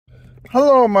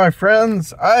Hello, my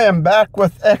friends. I am back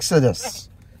with Exodus.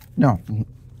 No,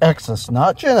 Exodus,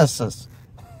 not Genesis.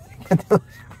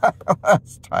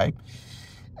 Last time.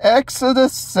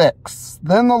 Exodus 6.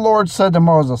 Then the Lord said to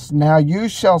Moses, "Now you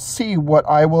shall see what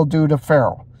I will do to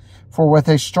Pharaoh. For with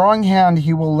a strong hand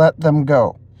he will let them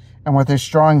go, and with a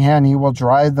strong hand he will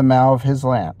drive them out of his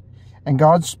land." And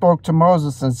God spoke to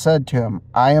Moses and said to him,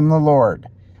 "I am the Lord.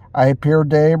 I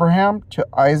appeared to Abraham, to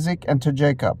Isaac, and to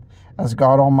Jacob as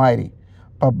God Almighty.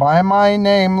 But by my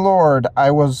name, Lord,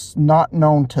 I was not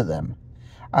known to them.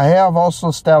 I have also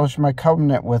established my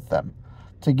covenant with them,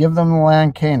 to give them the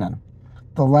land Canaan,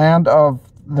 the land of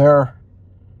their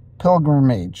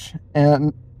pilgrimage,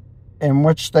 in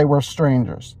which they were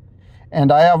strangers. And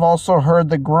I have also heard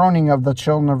the groaning of the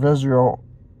children of Israel,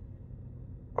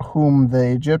 whom the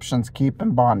Egyptians keep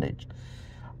in bondage.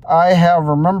 I have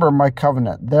remembered my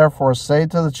covenant. Therefore say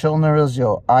to the children of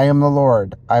Israel, I am the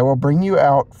Lord. I will bring you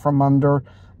out from under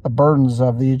the burdens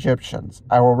of the Egyptians.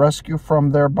 I will rescue from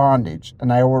their bondage,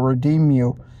 and I will redeem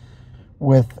you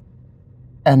with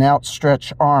an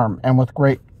outstretched arm and with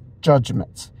great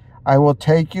judgments. I will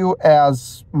take you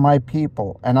as my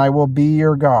people, and I will be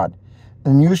your God.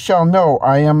 Then you shall know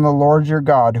I am the Lord your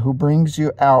God, who brings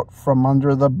you out from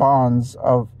under the burdens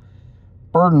of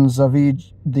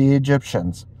the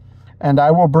Egyptians. And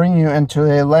I will bring you into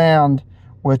a land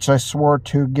which I swore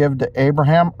to give to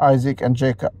Abraham, Isaac, and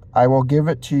Jacob. I will give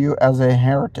it to you as a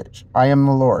heritage. I am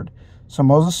the Lord." So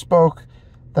Moses spoke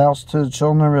thus to the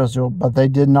children of Israel, but they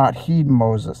did not heed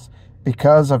Moses,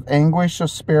 because of anguish of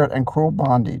spirit and cruel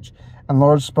bondage. And the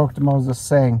Lord spoke to Moses,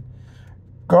 saying,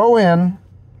 Go in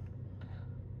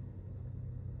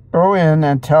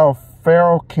and tell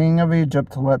Pharaoh, king of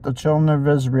Egypt, to let the children of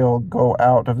Israel go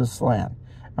out of his land."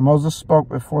 And Moses spoke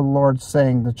before the Lord,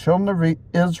 saying, "The children of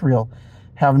Israel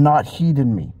have not heeded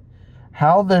me.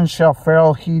 How then shall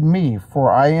Pharaoh heed me? For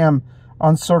I am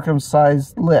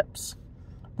uncircumcised lips."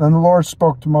 Then the Lord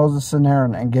spoke to Moses and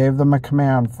Aaron, and gave them a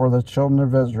command for the children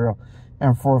of Israel,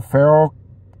 and for Pharaoh,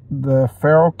 the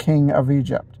Pharaoh king of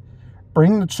Egypt.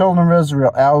 "Bring the children of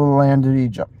Israel out of the land of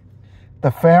Egypt."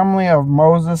 The family of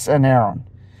Moses and Aaron.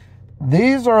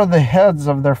 These are the heads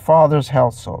of their father's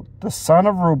household. The son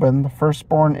of Reuben, the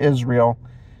firstborn of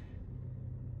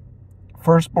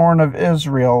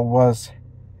Israel was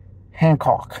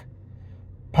Hancock,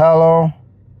 Palo,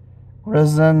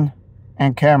 Rizin,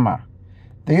 and Kama.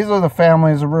 These are the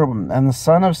families of Reuben. And the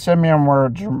son of Simeon were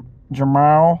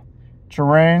Jamal,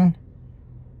 Jerain,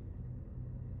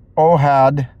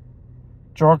 Ohad,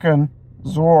 Jorkan,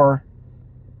 Zor,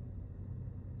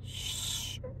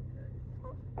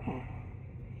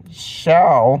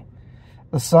 Shaul,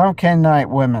 the son of Canaanite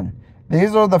women.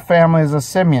 These are the families of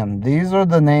Simeon. These are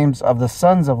the names of the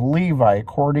sons of Levi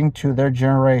according to their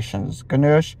generations: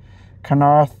 Ganush,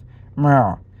 Kanath,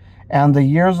 Merah. And the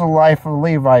years of life of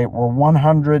Levi were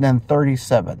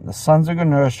 137. The sons of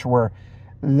Ganush were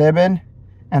Liban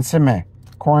and Simei,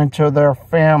 according to their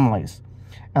families.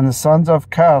 And the sons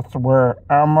of Kath were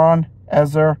Amram,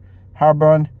 Ezer,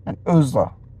 Habon, and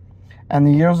Uzla. And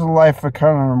the years of life of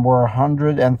Canaan were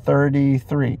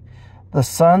 133. The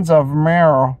sons of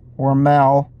Merah were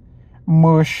Mal,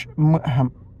 Mushi.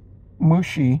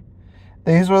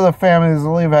 These were the families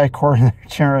of Levi according to their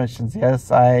generations.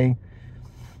 Yes, I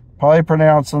probably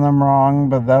pronouncing them wrong,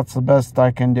 but that's the best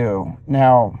I can do.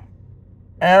 Now,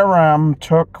 Aram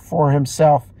took for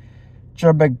himself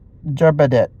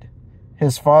Jebedit,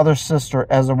 his father's sister,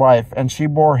 as a wife, and she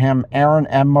bore him Aaron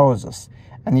and Moses.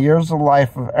 And the years of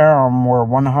life of Aram were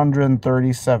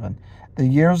 137. The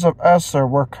years of Esther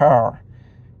were Kar,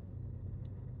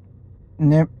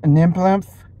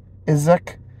 Nimplinth,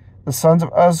 Isaac. The sons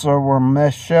of Esther were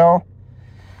Michelle,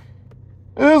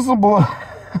 Isabel.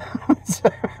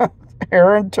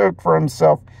 Aaron took for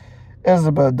himself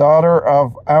Isabel, daughter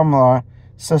of Amla,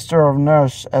 sister of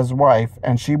Nush, as wife,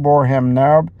 and she bore him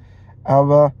Nab,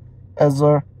 Alba,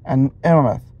 Ezer, and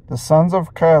Ilmeth. The sons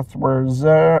of Kath were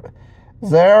Zer,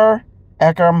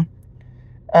 Ekam,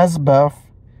 Esbeth.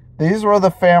 These were the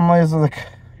families of the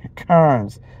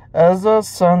Karns. Aaron's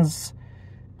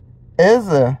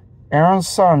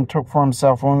son, took for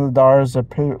himself one of the daughters of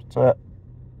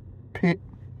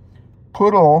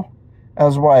Pudel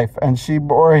as wife, and she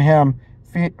bore him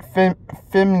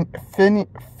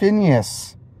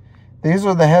Phineas. These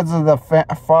are the heads of the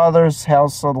father's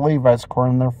house of the Levites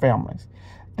according to their families.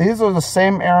 These are the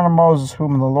same Aaron and Moses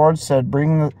whom the Lord said,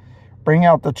 Bring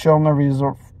out the children of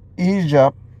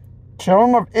Egypt,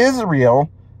 children of Israel,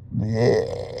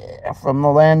 from the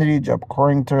land of Egypt,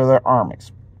 according to their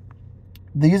armies.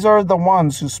 These are the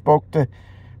ones who spoke to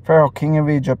Pharaoh, king of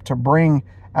Egypt, to bring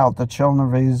out the children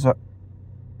of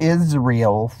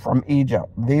Israel from Egypt.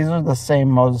 These are the same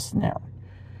Moses and Aaron.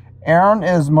 Aaron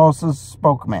is Moses'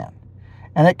 spokesman.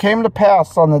 And it came to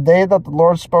pass on the day that the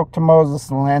Lord spoke to Moses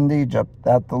in the land of Egypt,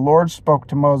 that the Lord spoke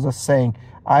to Moses, saying,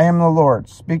 I am the Lord.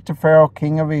 Speak to Pharaoh,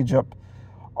 king of Egypt,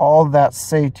 all that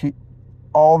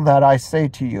I say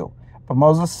to you. But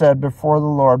Moses said before the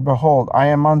Lord, Behold, I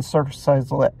am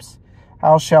uncircumcised lips.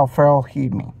 How shall Pharaoh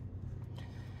heed me?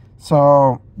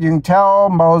 So you can tell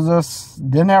Moses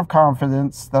didn't have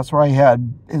confidence. That's why he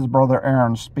had his brother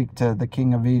Aaron speak to the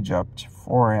king of Egypt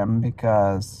for him,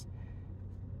 because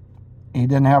he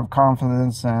didn't have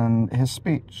confidence in his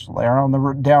speech. Later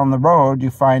on down the road, you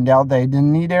find out they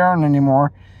didn't need Aaron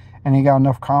anymore, and he got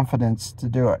enough confidence to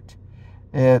do it.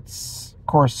 Of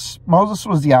course, Moses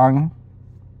was young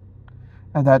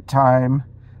at that time,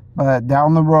 but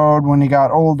down the road, when he got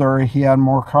older, he had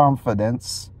more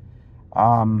confidence.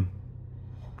 But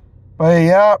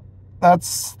yeah,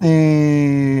 that's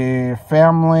the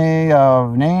family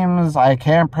of names I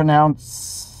can't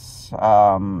pronounce.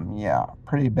 Yeah,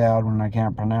 pretty bad when I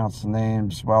can't pronounce the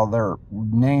names. Well, they're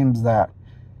names that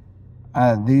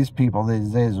these people these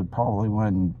days would probably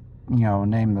wouldn't,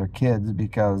 name their kids,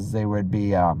 because they would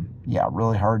be,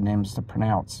 really hard names to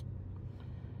pronounce.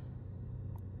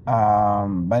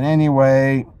 But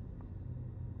anyway,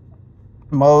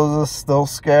 Moses still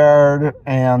scared,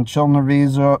 and children of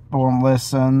Israel won't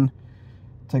listen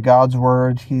to God's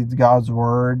word, heed God's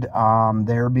word.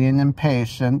 They're being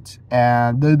impatient,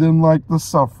 and they didn't like the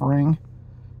suffering.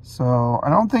 So I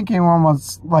don't think anyone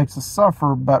likes to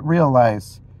suffer, but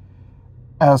realize,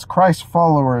 as Christ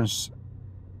followers,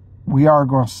 we are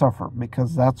going to suffer,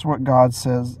 because that's what God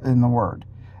says in the word,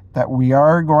 that we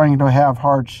are going to have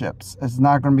hardships. It's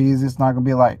not going to be easy. It's not going to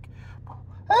be like,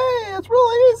 hey, it's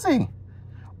really easy.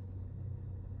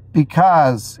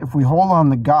 Because if we hold on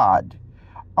to God,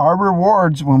 our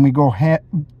rewards when we go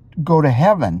to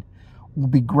heaven will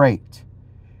be great.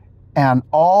 And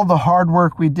all the hard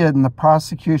work we did and the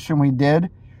prosecution we did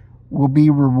will be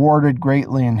rewarded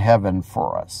greatly in heaven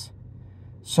for us.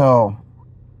 So,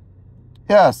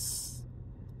 yes,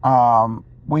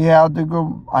 we had to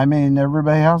go,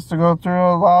 everybody has to go through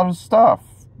a lot of stuff.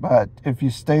 But if you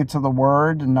stay to the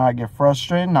word and not get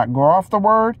frustrated, not go off the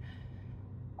word,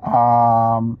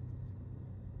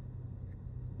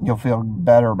 you'll feel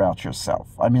better about yourself.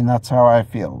 That's how I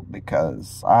feel,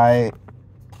 because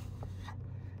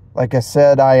like I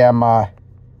said, I am,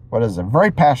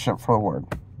 very passionate for the word.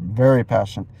 Very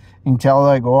passionate. You can tell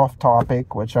that I go off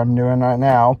topic, which I'm doing right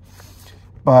now.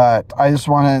 But I just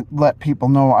want to let people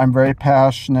know I'm very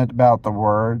passionate about the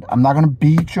word. I'm not going to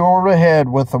beat you over the head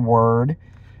with the word,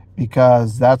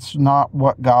 because that's not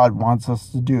what God wants us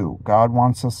to do. God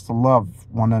wants us to love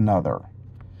one another.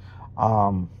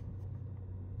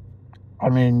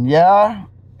 Yeah,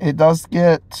 it does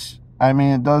get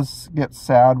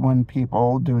sad when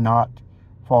people do not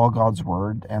follow God's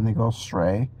word and they go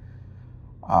astray.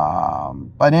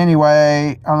 But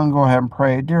anyway, I'm going to go ahead and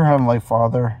pray. Dear Heavenly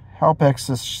Father, help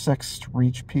Exodus 6 to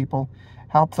reach people.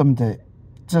 Help them to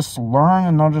just learn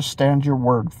and understand your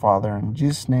word, Father. In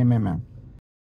Jesus' name, amen.